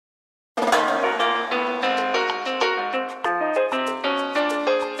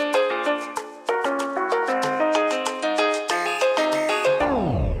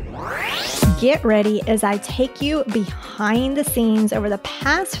Get ready as I take you behind the scenes over the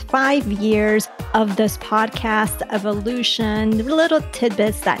past 5 years of this podcast evolution, little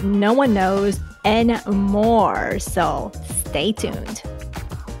tidbits that no one knows, and more. So stay tuned.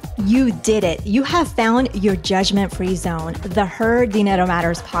 You did it. You have found your judgment-free zone, the Her Dinero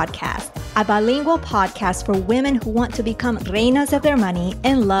Matters podcast, a bilingual podcast for women who want to become reinas of their money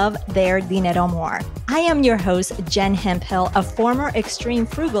and love their dinero more. I am your host, Jen Hemphill, a former extreme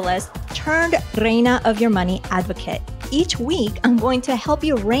frugalist turned reina of your money advocate. Each week, I'm going to help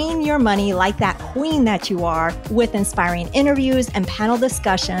you reign your money like that queen that you are with inspiring interviews and panel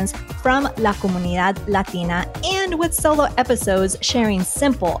discussions from La Comunidad Latina and with solo episodes sharing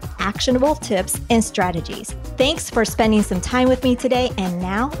simple, actionable tips and strategies. Thanks for spending some time with me today. And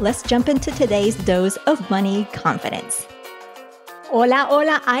now let's jump into today's dose of money confidence. Hola,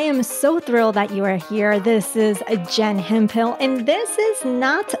 hola. I am so thrilled that you are here. This is Jen Hemphill, and this is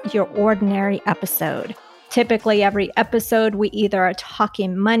not your ordinary episode. Typically, every episode, we either are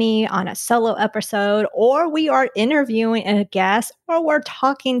talking money on a solo episode, or we are interviewing a guest, or we're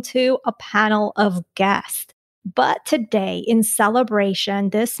talking to a panel of guests. But today, in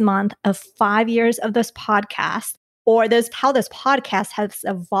celebration this month of 5 years of this podcast, or how this podcast has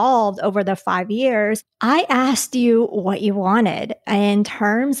evolved over the 5 years, I asked you what you wanted in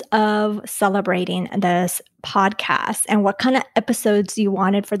terms of celebrating this podcast and what kind of episodes you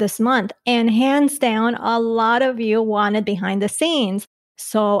wanted for this month. And hands down, a lot of you wanted behind the scenes.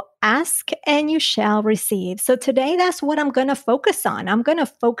 So ask and you shall receive. So today, that's what I'm going to focus on. I'm going to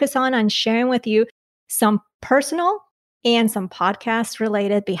focus on sharing with you some personal and some podcast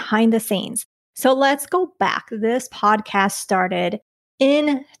related behind the scenes. So let's go back. This podcast started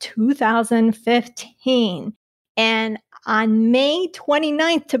in 2015. And on May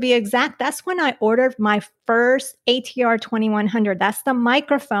 29th, to be exact, that's when I ordered my first ATR 2100. That's the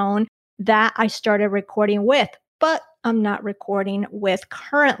microphone that I started recording with, but I'm not recording with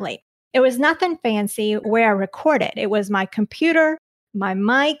currently. It was nothing fancy where I recorded. It was my computer, my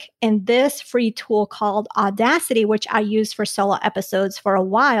mic, and this free tool called Audacity, which I used for solo episodes for a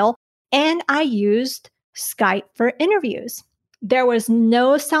while. And I used Skype for interviews. There was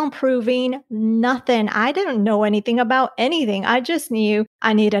no soundproofing, nothing. I didn't know anything about anything. I just knew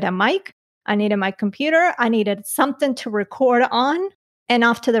I needed a mic, I needed my computer, I needed something to record on, and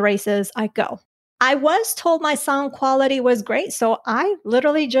off to the races I go. I was told my sound quality was great, so I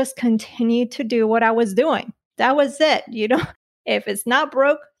literally just continued to do what I was doing. That was it. If it's not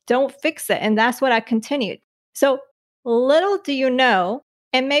broke, don't fix it. And that's what I continued. So little do you know,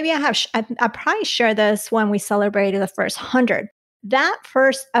 and maybe I probably shared this when we celebrated the first 100. That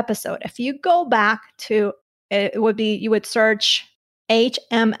first episode, if you go back to, you would search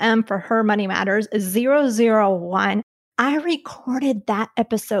HMM for Her Money Matters 001. I recorded that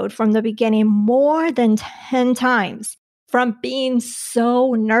episode from the beginning more than 10 times from being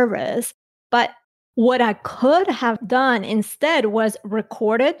so nervous. But what I could have done instead was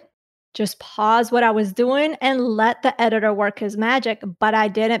recorded, just pause what I was doing and let the editor work his magic. But I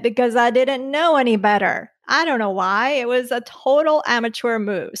didn't because I didn't know any better. I don't know why. It was a total amateur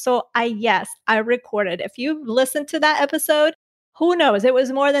move. So I recorded. If you listen to that episode, who knows? It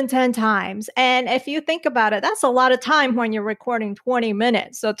was more than 10 times. And if you think about it, that's a lot of time when you're recording 20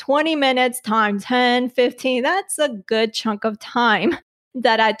 minutes. So 20 minutes times 10, 15, that's a good chunk of time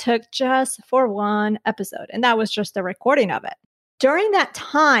that I took just for one episode. And that was just the recording of it. During that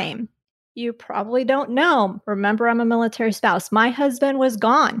time, you probably don't know. Remember, I'm a military spouse. My husband was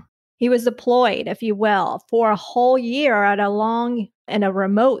gone. He was deployed, if you will, for a whole year in a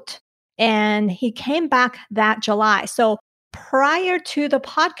remote. And he came back that July. So prior to the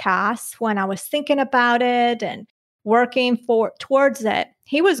podcast, when I was thinking about it and working towards it,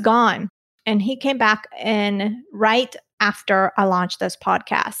 he was gone. And he came back right after I launched this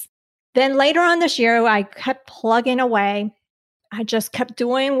podcast. Then later on this year, I kept plugging away. I just kept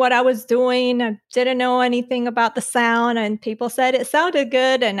doing what I was doing. I didn't know anything about the sound, and people said it sounded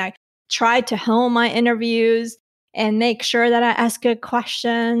good. And I tried to hone my interviews and make sure that I ask good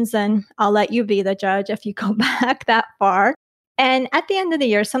questions. And I'll let you be the judge if you go back that far. And at the end of the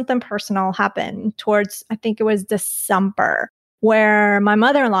year, something personal happened towards, I think it was December, where my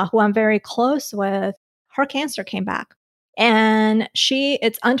mother-in-law, who I'm very close with, her cancer came back. And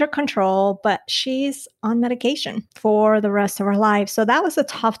it's under control, but she's on medication for the rest of her life. So that was a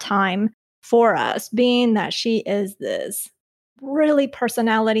tough time for us, being that she is this really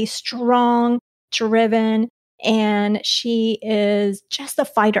personality, strong, driven, and she is just a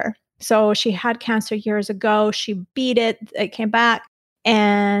fighter. So she had cancer years ago. She beat it. It came back.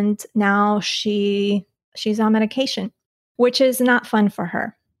 And now she's on medication, which is not fun for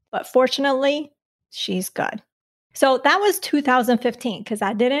her. But fortunately, she's good. So that was 2015 because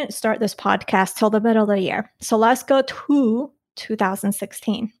I didn't start this podcast till the middle of the year. So let's go to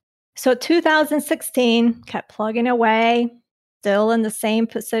 2016. So 2016 kept plugging away, still in the same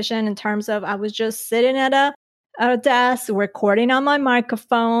position in terms of I was just sitting at a desk, recording on my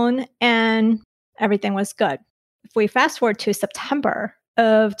microphone, and everything was good. If we fast forward to September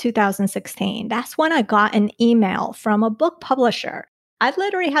of 2016, that's when I got an email from a book publisher. I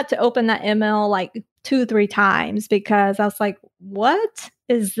literally had to open that email like 2, 3 times because I was like, what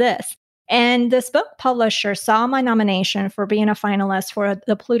is this? And this book publisher saw my nomination for being a finalist for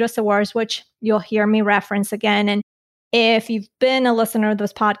the Plutus Awards, which you'll hear me reference again. And if you've been a listener of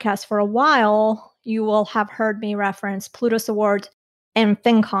this podcast for a while, you will have heard me reference Plutus Awards and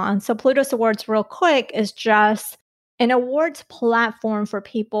FinCon. So Plutus Awards, real quick, is just an awards platform for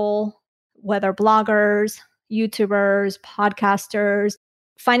people, whether bloggers, YouTubers, podcasters,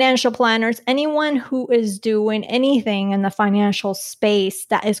 financial planners, anyone who is doing anything in the financial space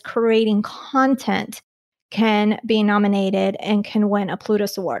that is creating content can be nominated and can win a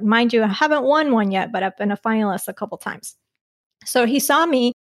Plutus Award. Mind you, I haven't won one yet, but I've been a finalist a couple times. So he saw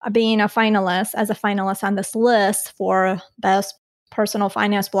me being a finalist as a finalist on this list for best personal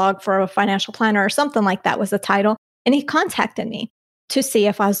finance blog for a financial planner or something like that was the title. And he contacted me to see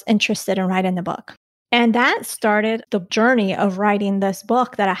if I was interested in writing the book. And that started the journey of writing this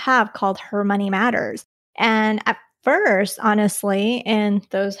book that I have called Her Money Matters. And at first, honestly, and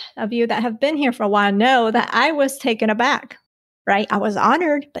those of you that have been here for a while know that I was taken aback, right? I was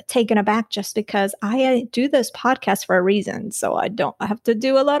honored, but taken aback just because I do this podcast for a reason. So I have to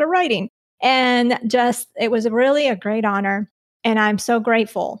do a lot of writing. And just, it was really a great honor. And I'm so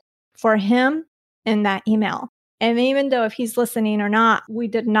grateful for him in that email. And even though if he's listening or not,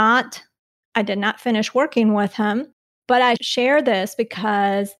 I did not finish working with him, but I share this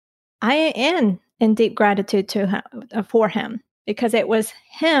because I am in deep gratitude to him, for him, because it was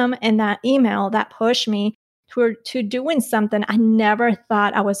him in that email that pushed me to doing something I never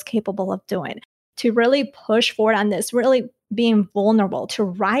thought I was capable of doing, to really push forward on this, really being vulnerable, to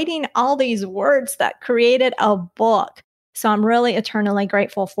writing all these words that created a book. So I'm really eternally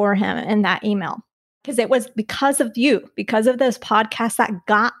grateful for him in that email. Because it was because of you, because of this podcast that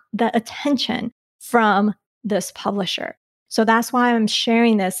got the attention from this publisher. So that's why I'm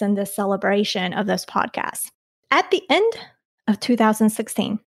sharing this in this celebration of this podcast. At the end of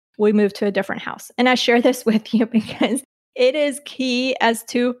 2016, we moved to a different house. And I share this with you because it is key as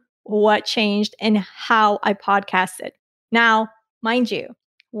to what changed and how I podcasted. Now, mind you,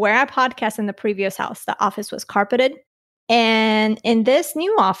 where I podcast in the previous house, the office was carpeted. And in this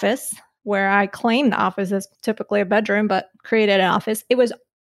new office, where I claim the office is typically a bedroom, but created an office,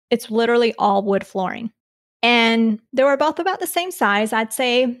 it's literally all wood flooring. And they were both about the same size. I'd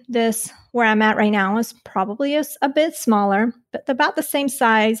say this, where I'm at right now, is probably a bit smaller, but about the same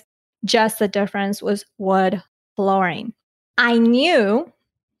size. Just the difference was wood flooring. I knew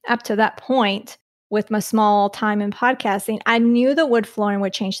up to that point, with my small time in podcasting, I knew the wood flooring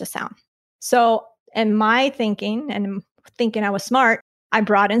would change the sound. So in my thinking, and thinking I was smart, I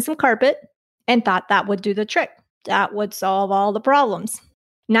brought in some carpet and thought that would do the trick. That would solve all the problems.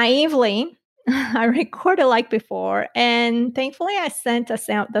 Naively, I recorded like before, and thankfully I sent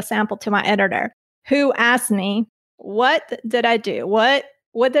the sample to my editor, who asked me, what did I do? What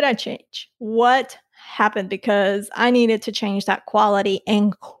did I change? What happened? Because I needed to change that quality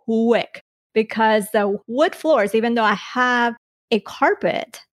and quick, because the wood floors, even though I have a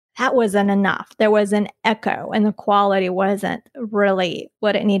carpet, that wasn't enough. There was an echo and the quality wasn't really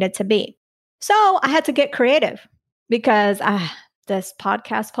what it needed to be. So I had to get creative because this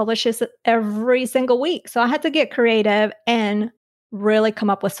podcast publishes every single week. So I had to get creative and really come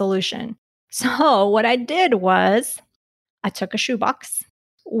up with a solution. So what I did was I took a shoebox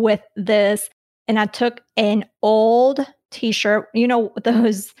with this, and I took an old t-shirt,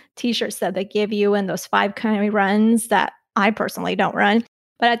 those t-shirts that they give you in those 5K runs that I personally don't run.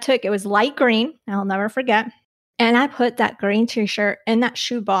 But it was light green, I'll never forget. And I put that green t-shirt in that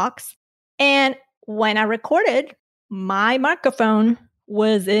shoebox. And when I recorded, my microphone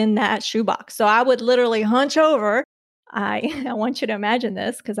was in that shoebox. So I would literally hunch over. I want you to imagine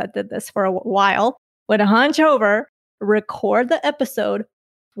this because I did this for a while. Would hunch over, record the episode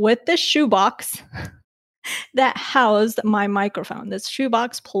with the shoebox that housed my microphone. This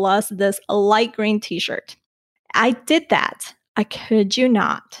shoebox plus this light green t-shirt. I did that. I kid you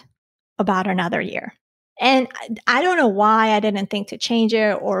not, about another year. And I don't know why I didn't think to change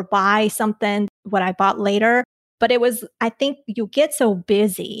it or buy something, what I bought later. But I think you get so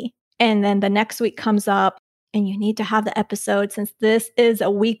busy, and then the next week comes up and you need to have the episode. Since this is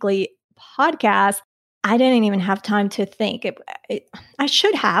a weekly podcast, I didn't even have time to think. I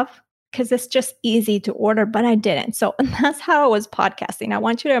should have, because it's just easy to order, but I didn't. So that's how I was podcasting. I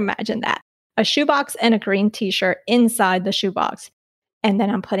want you to imagine that. A shoebox and a green t-shirt inside the shoebox. And then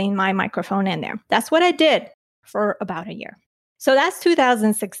I'm putting my microphone in there. That's what I did for about a year. So that's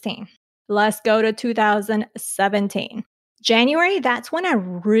 2016. Let's go to 2017. January, that's when I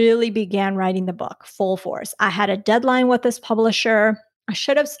really began writing the book full force. I had a deadline with this publisher.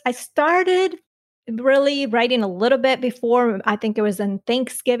 I started really writing a little bit before. I think it was in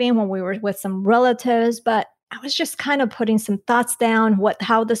Thanksgiving when we were with some relatives, but I was just kind of putting some thoughts down,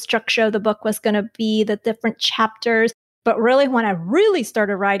 how the structure of the book was going to be, the different chapters. But really, when I really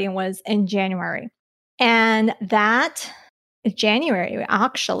started writing was in January. And that January,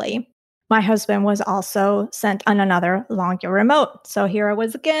 actually, my husband was also sent on another long year remote. So here I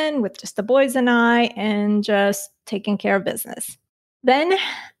was again with just the boys and I and just taking care of business. Then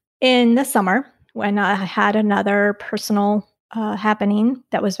in the summer, when I had another personal happening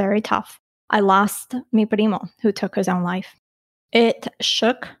that was very tough, I lost mi primo, who took his own life. It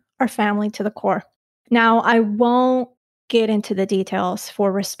shook our family to the core. Now, I won't get into the details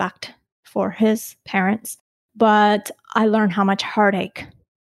for respect for his parents, but I learned how much heartache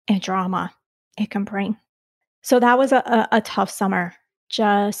and drama it can bring. So that was a tough summer,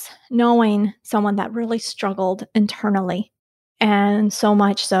 just knowing someone that really struggled internally, and so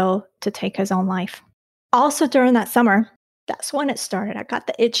much so to take his own life. Also during that summer, that's when it started. I got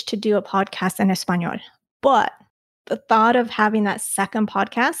the itch to do a podcast in Espanol. But the thought of having that second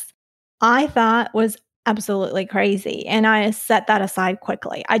podcast, I thought was absolutely crazy. And I set that aside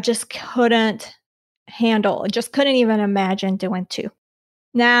quickly. I just couldn't even imagine doing two.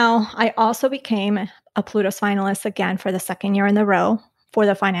 Now, I also became a Plutus finalist again for the second year in a row for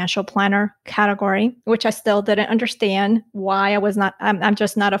the financial planner category, which I still didn't understand why I'm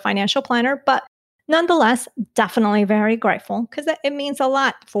just not a financial planner, but nonetheless, definitely very grateful because it means a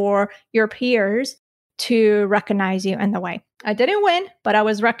lot for your peers to recognize you in the way. I didn't win, but I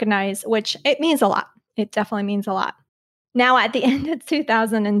was recognized, which it means a lot. It definitely means a lot. Now, at the end of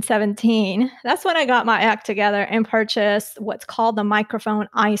 2017, that's when I got my act together and purchased what's called the microphone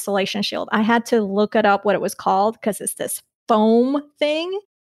isolation shield. I had to look it up what it was called because it's this foam thing.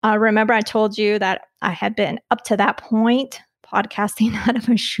 Remember, I told you that I had been up to that point podcasting out of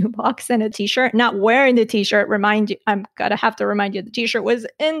a shoebox and a t-shirt, not wearing the t-shirt. I'm going to have to remind you, the t-shirt was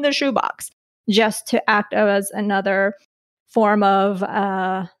in the shoebox just to act as another form of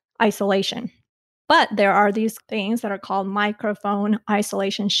isolation. But there are these things that are called microphone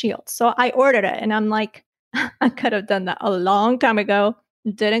isolation shields. So I ordered it and I'm like, I could have done that a long time ago.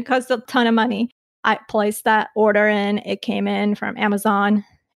 Didn't cost a ton of money. I placed that order in. It came in from Amazon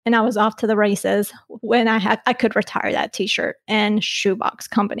and I was off to the races when I could retire that t-shirt and shoebox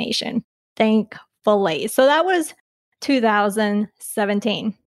combination. Thankfully. So that was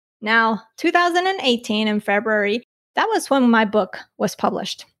 2017. Now, 2018 in February, that was when my book was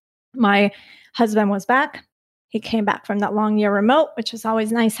published. My husband was back. He came back from that long year remote, which was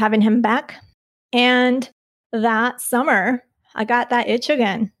always nice having him back. And that summer, I got that itch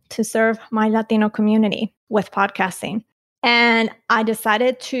again to serve my Latino community with podcasting. And I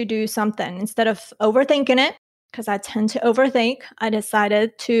decided to do something instead of overthinking it, because I tend to overthink. I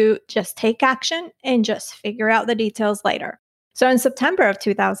decided to just take action and just figure out the details later. So in September of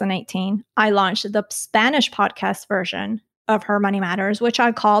 2018, I launched the Spanish podcast version of Her Money Matters, which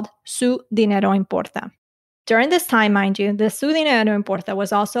I called Su Dinero Importa. During this time, mind you, the Su Dinero Importa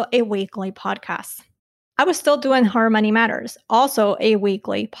was also a weekly podcast. I was still doing Her Money Matters, also a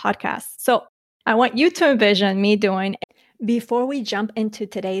weekly podcast. So I want you to envision me doing. Before we jump into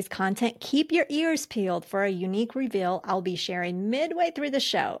today's content, keep your ears peeled for a unique reveal I'll be sharing midway through the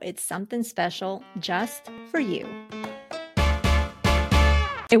show. It's something special just for you.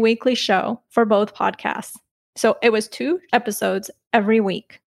 A weekly show for both podcasts. So it was 2 episodes every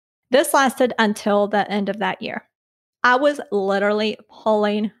week. This lasted until the end of that year. I was literally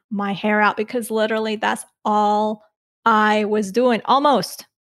pulling my hair out because literally that's all I was doing almost.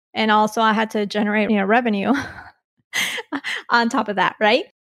 And also I had to generate revenue on top of that, right?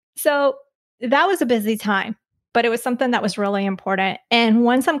 So that was a busy time, but it was something that was really important. And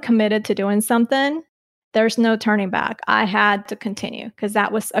once I'm committed to doing something, there's no turning back. I had to continue because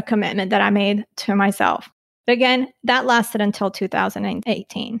that was a commitment that I made to myself. But again, that lasted until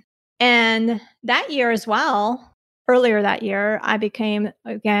 2018. And that year as well, earlier that year, I became,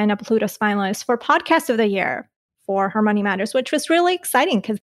 again, a Plutus finalist for Podcast of the Year for Her Money Matters, which was really exciting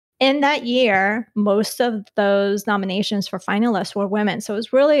because in that year, most of those nominations for finalists were women. So it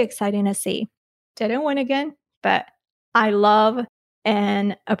was really exciting to see. Didn't win again, but I love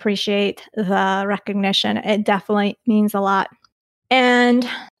and appreciate the recognition. It definitely means a lot. And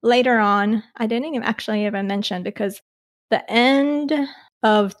later on, I didn't even actually even mention because the end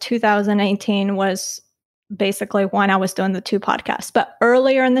of 2018 was basically when I was doing the 2 podcasts. But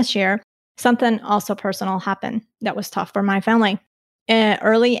earlier in this year, something also personal happened that was tough for my family.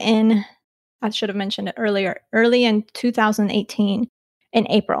 I should have mentioned it early in 2018, in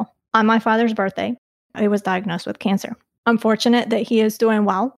April, on my father's birthday, I was diagnosed with cancer. I'm fortunate that he is doing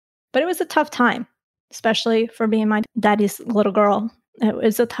well, but it was a tough time, especially for being my daddy's little girl. It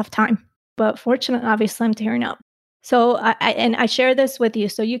was a tough time, but fortunately, obviously, I'm tearing up. So I share this with you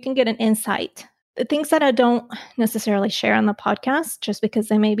so you can get an insight. The things that I don't necessarily share on the podcast, just because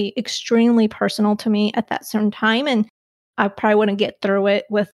they may be extremely personal to me at that certain time, and I probably wouldn't get through it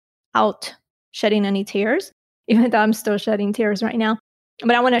without shedding any tears, even though I'm still shedding tears right now.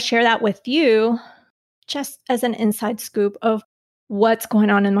 But I want to share that with you just as an inside scoop of what's going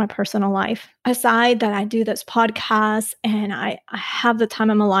on in my personal life. Aside that I do this podcast and I have the time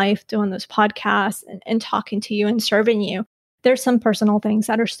of my life doing this podcast and talking to you and serving you, there's some personal things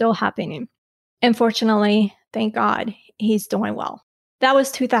that are still happening. And fortunately, thank God, he's doing well. That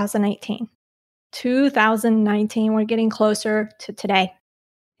was 2018. 2019, we're getting closer to today.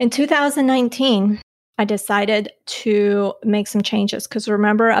 In 2019, I decided to make some changes because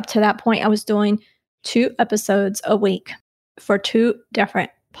remember, up to that point, I was doing 2 episodes a week for 2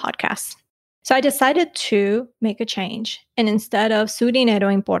 different podcasts. So I decided to make a change. And instead of Su Dinero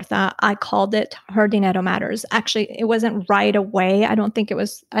Importa, I called it Her Dinero Matters. Actually, it wasn't right away. I don't think it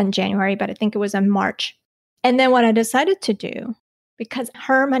was in January, but I think it was in March. And then what I decided to do, because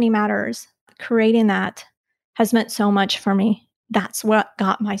Her Money Matters, creating that has meant so much for me. That's what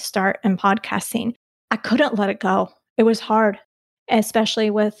got my start in podcasting. I couldn't let it go. It was hard, especially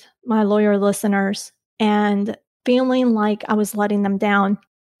with my lawyer listeners and feeling like I was letting them down.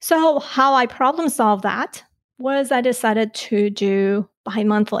 So how I problem solved that was I decided to do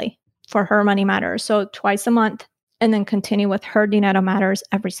bi-monthly for Her Money Matters. So twice a month, and then continue with Her Dinero Matters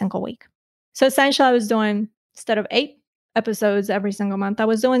every single week. So essentially I was doing, instead of 8 episodes every single month, I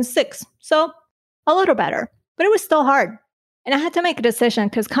was doing 6. So a little better, but it was still hard. And I had to make a decision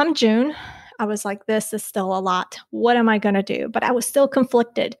because come June, I was like, this is still a lot. What am I going to do? But I was still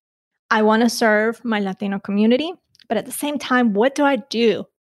conflicted. I want to serve my Latino community, but at the same time, what do I do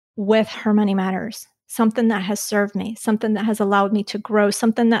with Her Money Matters? Something that has served me, something that has allowed me to grow,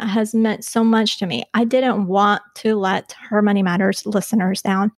 something that has meant so much to me. I didn't want to let Her Money Matters listeners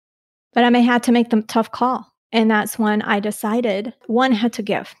down, but I may have to make the tough call. And that's when I decided one had to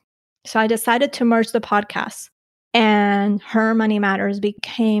give. So I decided to merge the podcasts, and Her Money Matters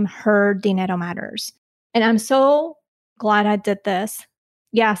became Her Dinero Matters. And I'm so glad I did this.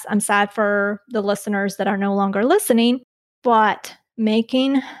 Yes, I'm sad for the listeners that are no longer listening, but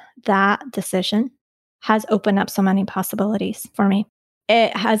making that decision has opened up so many possibilities for me.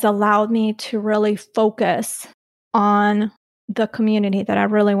 It has allowed me to really focus on the community that I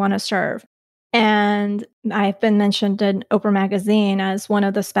really want to serve. And I've been mentioned in Oprah Magazine as one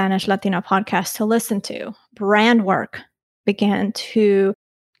of the Spanish Latino podcasts to listen to. Brand work began to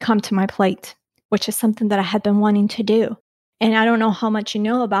come to my plate, which is something that I had been wanting to do. And I don't know how much you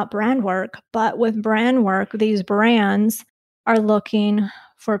know about brand work, but with brand work, these brands are looking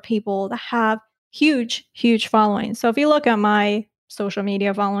for people that have huge, huge followings. So if you look at my social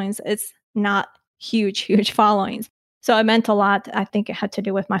media followings, it's not huge followings. So it meant a lot. I think it had to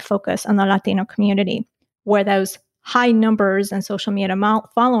do with my focus on the Latino community, where those high numbers and social media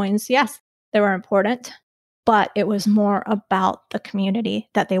followings, yes, they were important, but it was more about the community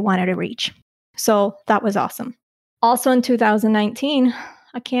that they wanted to reach. So that was awesome. Also in 2019,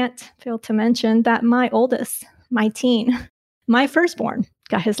 I can't fail to mention that my oldest, my teen, my firstborn,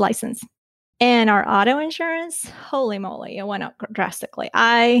 got his license. And our auto insurance, holy moly, it went up drastically.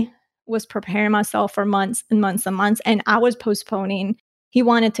 I was preparing myself for months and months and months, and I was postponing. He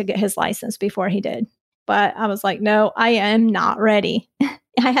wanted to get his license before he did. But I was like, no, I am not ready.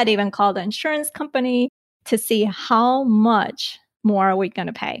 I had even called the insurance company to see how much more are we going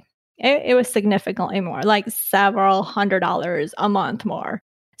to pay. It was significantly more, like several $100s a month more.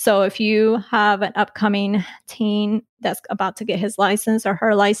 So if you have an upcoming teen that's about to get his license or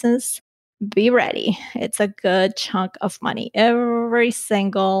her license, be ready. It's a good chunk of money every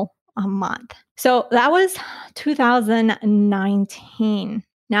single month. So that was 2019.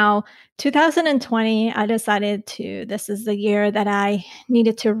 Now, 2020, I decided this is the year that I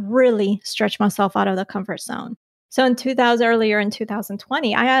needed to really stretch myself out of the comfort zone. So earlier in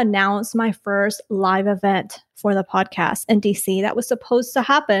 2020, I announced my first live event for the podcast in DC that was supposed to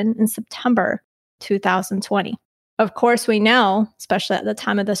happen in September. 2020. Of course, we know, especially at the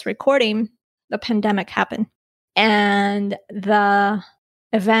time of this recording, the pandemic happened. And the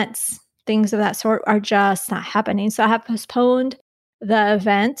events, things of that sort are just not happening. So I have postponed the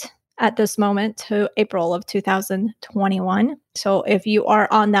event at this moment to April of 2021. So if you are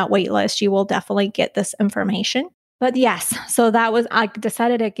on that wait list, you will definitely get this information. But yes, so I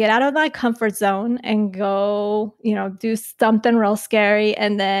decided to get out of my comfort zone and go, do something real scary,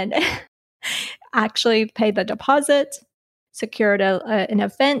 and then actually pay the deposit, secured an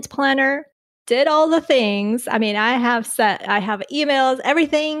event planner, did all the things. I mean, I have emails,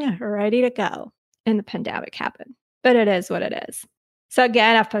 everything ready to go. And the pandemic happened. But it is what it is. So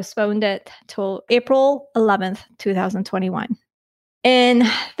again, I've postponed it till April 11th, 2021. In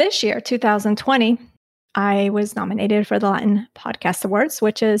this year, 2020, I was nominated for the Latin Podcast Awards,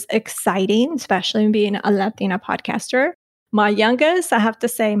 which is exciting, especially being a Latina podcaster. My youngest, I have to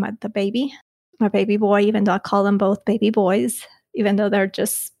say, my baby boy, even though I call them both baby boys, even though they're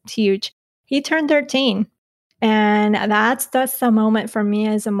just huge, he turned 13. And that's a moment for me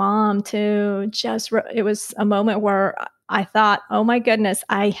as a mom to it was a moment where I thought, oh my goodness,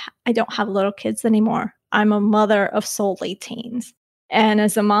 I don't have little kids anymore. I'm a mother of solely teens. And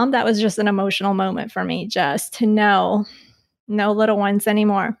as a mom, that was just an emotional moment for me, just to know no little ones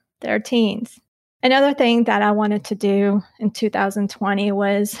anymore. They're teens. Another thing that I wanted to do in 2020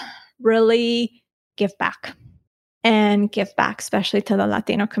 was really give back. And give back, especially to the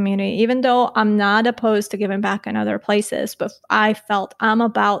Latino community, even though I'm not opposed to giving back in other places. But I felt I'm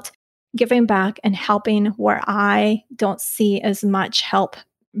about giving back and helping where I don't see as much help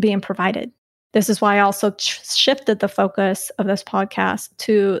being provided. This is why I also shifted the focus of this podcast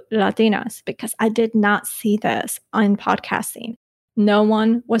to Latinas, because I did not see this on podcasting. No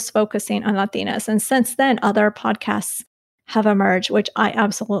one was focusing on Latinas. And since then, other podcasts have emerged, which I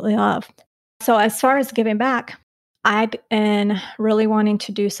absolutely love. So as far as giving back, I've been really wanting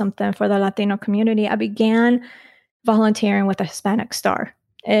to do something for the Latino community. I began volunteering with the Hispanic Star.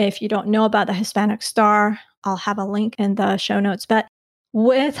 If you don't know about the Hispanic Star, I'll have a link in the show notes. But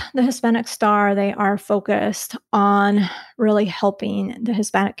with the Hispanic Star, they are focused on really helping the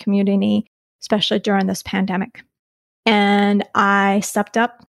Hispanic community, especially during this pandemic. And I stepped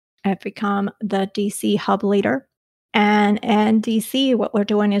up. I've become the DC hub leader. And in DC, what we're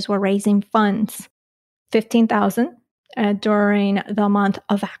doing is we're raising funds. 15,000 during the month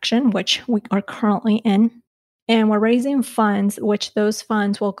of action, which we are currently in. And we're raising funds, which those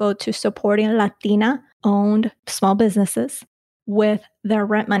funds will go to supporting Latina-owned small businesses with their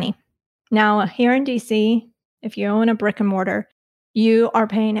rent money. Now, here in DC, if you own a brick and mortar, you are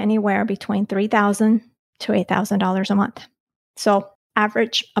paying anywhere between $3,000 to $8,000 a month. So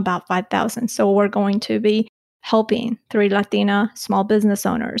average about $5,000. So we're going to be helping 3 Latina small business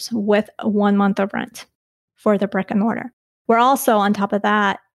owners with 1 month of rent for the brick and mortar. We're also, on top of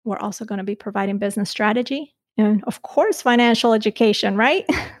that, we're also going to be providing business strategy and, of course, financial education, right?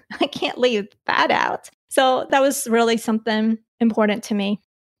 I can't leave that out. So that was really something important to me.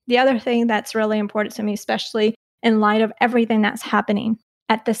 The other thing that's really important to me, especially in light of everything that's happening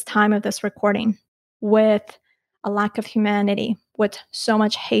at this time of this recording, with a lack of humanity, with so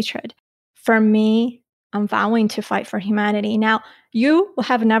much hatred, for me, I'm vowing to fight for humanity. Now, you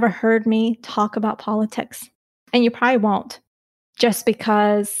have never heard me talk about politics, and you probably won't, just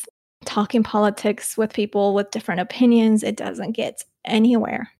because talking politics with people with different opinions, it doesn't get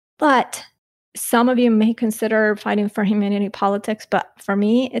anywhere. But some of you may consider fighting for humanity politics, but for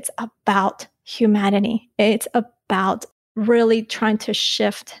me, it's about humanity. It's about really trying to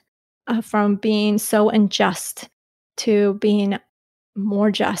shift from being so unjust to being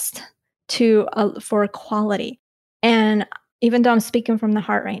more just, to for equality. And even though I'm speaking from the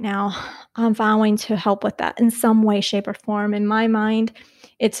heart right now, I'm vowing to help with that in some way, shape, or form. In my mind,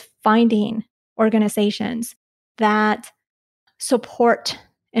 it's finding organizations that support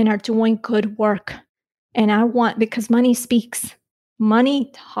and are doing good work. And because money speaks,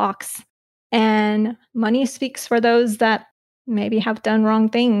 money talks, and money speaks for those that maybe have done wrong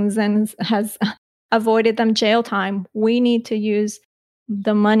things and has avoided them jail time. We need to use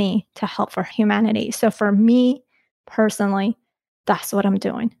the money to help for humanity. So for me personally, that's what I'm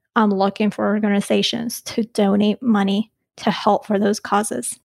doing. I'm looking for organizations to donate money to help for those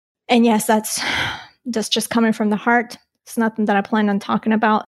causes. And yes, that's just coming from the heart. It's nothing that I plan on talking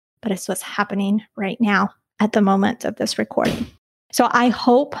about, but it's what's happening right now at the moment of this recording. So I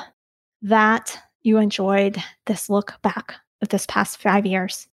hope that you enjoyed this look back of this past 5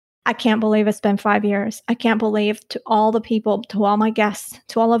 years. I can't believe it's been 5 years. I can't believe, to all the people, to all my guests,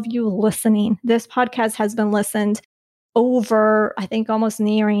 to all of you listening, this podcast has been listened over, I think, almost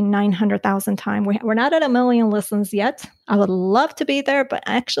nearing 900,000 times. We're not at 1 million listens yet. I would love to be there, but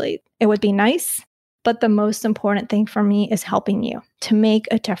actually, it would be nice. But the most important thing for me is helping you to make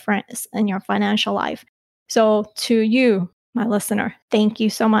a difference in your financial life. So to you, my listener, thank you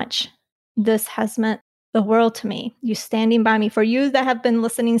so much. This has meant the world to me. You standing by me. For you that have been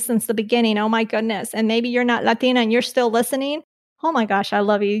listening since the beginning, oh my goodness. And maybe you're not Latina and you're still listening. Oh my gosh, I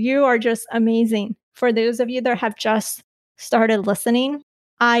love you. You are just amazing. For those of you that have just started listening,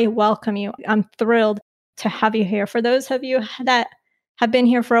 I welcome you. I'm thrilled to have you here. For those of you that have been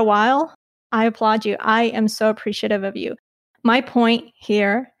here for a while, I applaud you. I am so appreciative of you. My point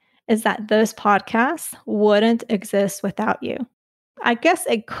here is that this podcast wouldn't exist without you. I guess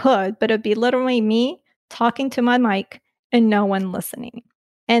it could, but it'd be literally me talking to my mic and no one listening.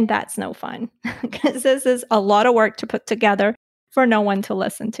 And that's no fun because this is a lot of work to put together for no one to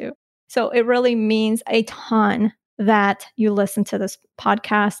listen to. So it really means a ton that you listen to this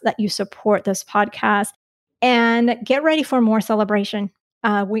podcast, that you support this podcast, and get ready for more celebration.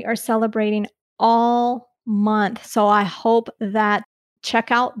 We are celebrating all month. So I hope that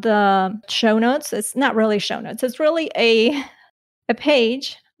check out the show notes. It's not really show notes. It's really a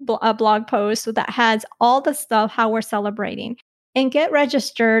page, a blog post that has all the stuff, how we're celebrating. And get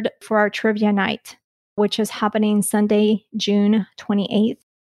registered for our trivia night, which is happening Sunday, June 28th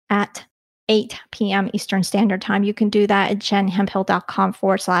at 8 p.m. Eastern Standard Time. You can do that at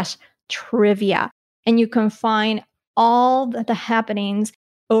jenhemphill.com/trivia. And you can find all the happenings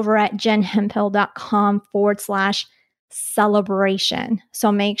over at jenhemphill.com/celebration.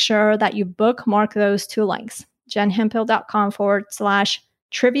 So make sure that you bookmark those two links,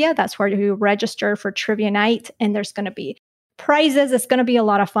 jenhemphill.com/trivia. That's where you register for trivia night. And there's going to be prizes. It's going to be a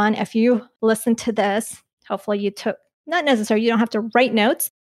lot of fun. If you listen to this, hopefully you took, not necessarily, you don't have to write notes,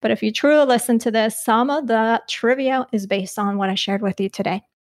 but if you truly listen to this, some of the trivia is based on what I shared with you today.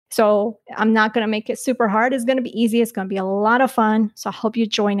 So I'm not going to make it super hard. It's going to be easy. It's going to be a lot of fun. So I hope you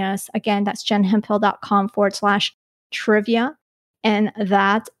join us. Again, that's jenhemphill.com/trivia. And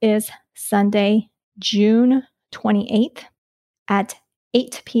that is Sunday, June 28th at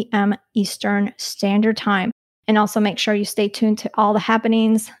 8 p.m. Eastern Standard Time. And also make sure you stay tuned to all the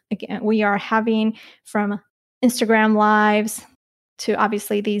happenings. Again, we are having from Instagram lives to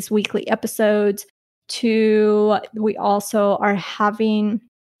obviously these weekly episodes to we also are having,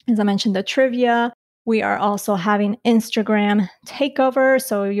 as I mentioned, the trivia. We are also having Instagram takeover.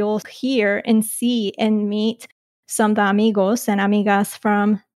 So you'll hear and see and meet some of the amigos and amigas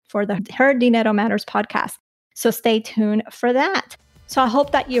for the Her Dinero Matters podcast. So stay tuned for that. So I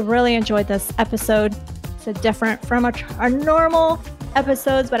hope that you really enjoyed this episode. It's different from our normal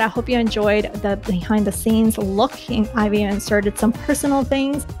episodes, but I hope you enjoyed the behind the scenes look. I've even inserted some personal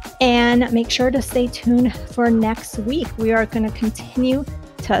things. And make sure to stay tuned for next week. We are going to continue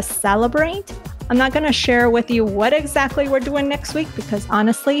to celebrate. I'm not going to share with you what exactly we're doing next week because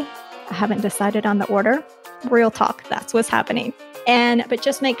honestly, I haven't decided on the order. Real talk, that's what's happening. But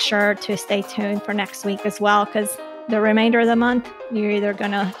just make sure to stay tuned for next week as well, because the remainder of the month, you're either going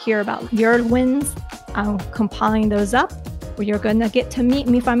to hear about your wins. I'm compiling those up, or you're going to get to meet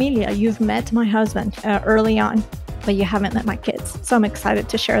mi familia. You've met my husband early on, but you haven't met my kids. So I'm excited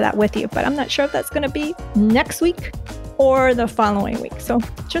to share that with you, but I'm not sure if that's going to be next week or the following week. So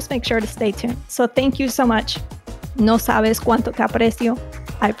just make sure to stay tuned. So thank you so much. No sabes cuánto te aprecio.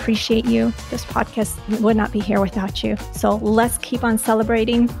 I appreciate you. This podcast would not be here without you. So let's keep on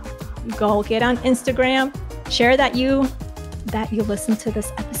celebrating. Go get on Instagram. Share that you listen to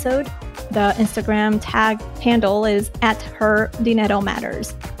this episode. The Instagram tag handle is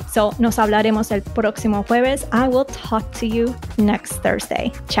 @HerDineroMatters. So nos hablaremos el próximo jueves. I will talk to you next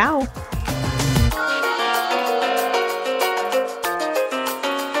Thursday. Ciao.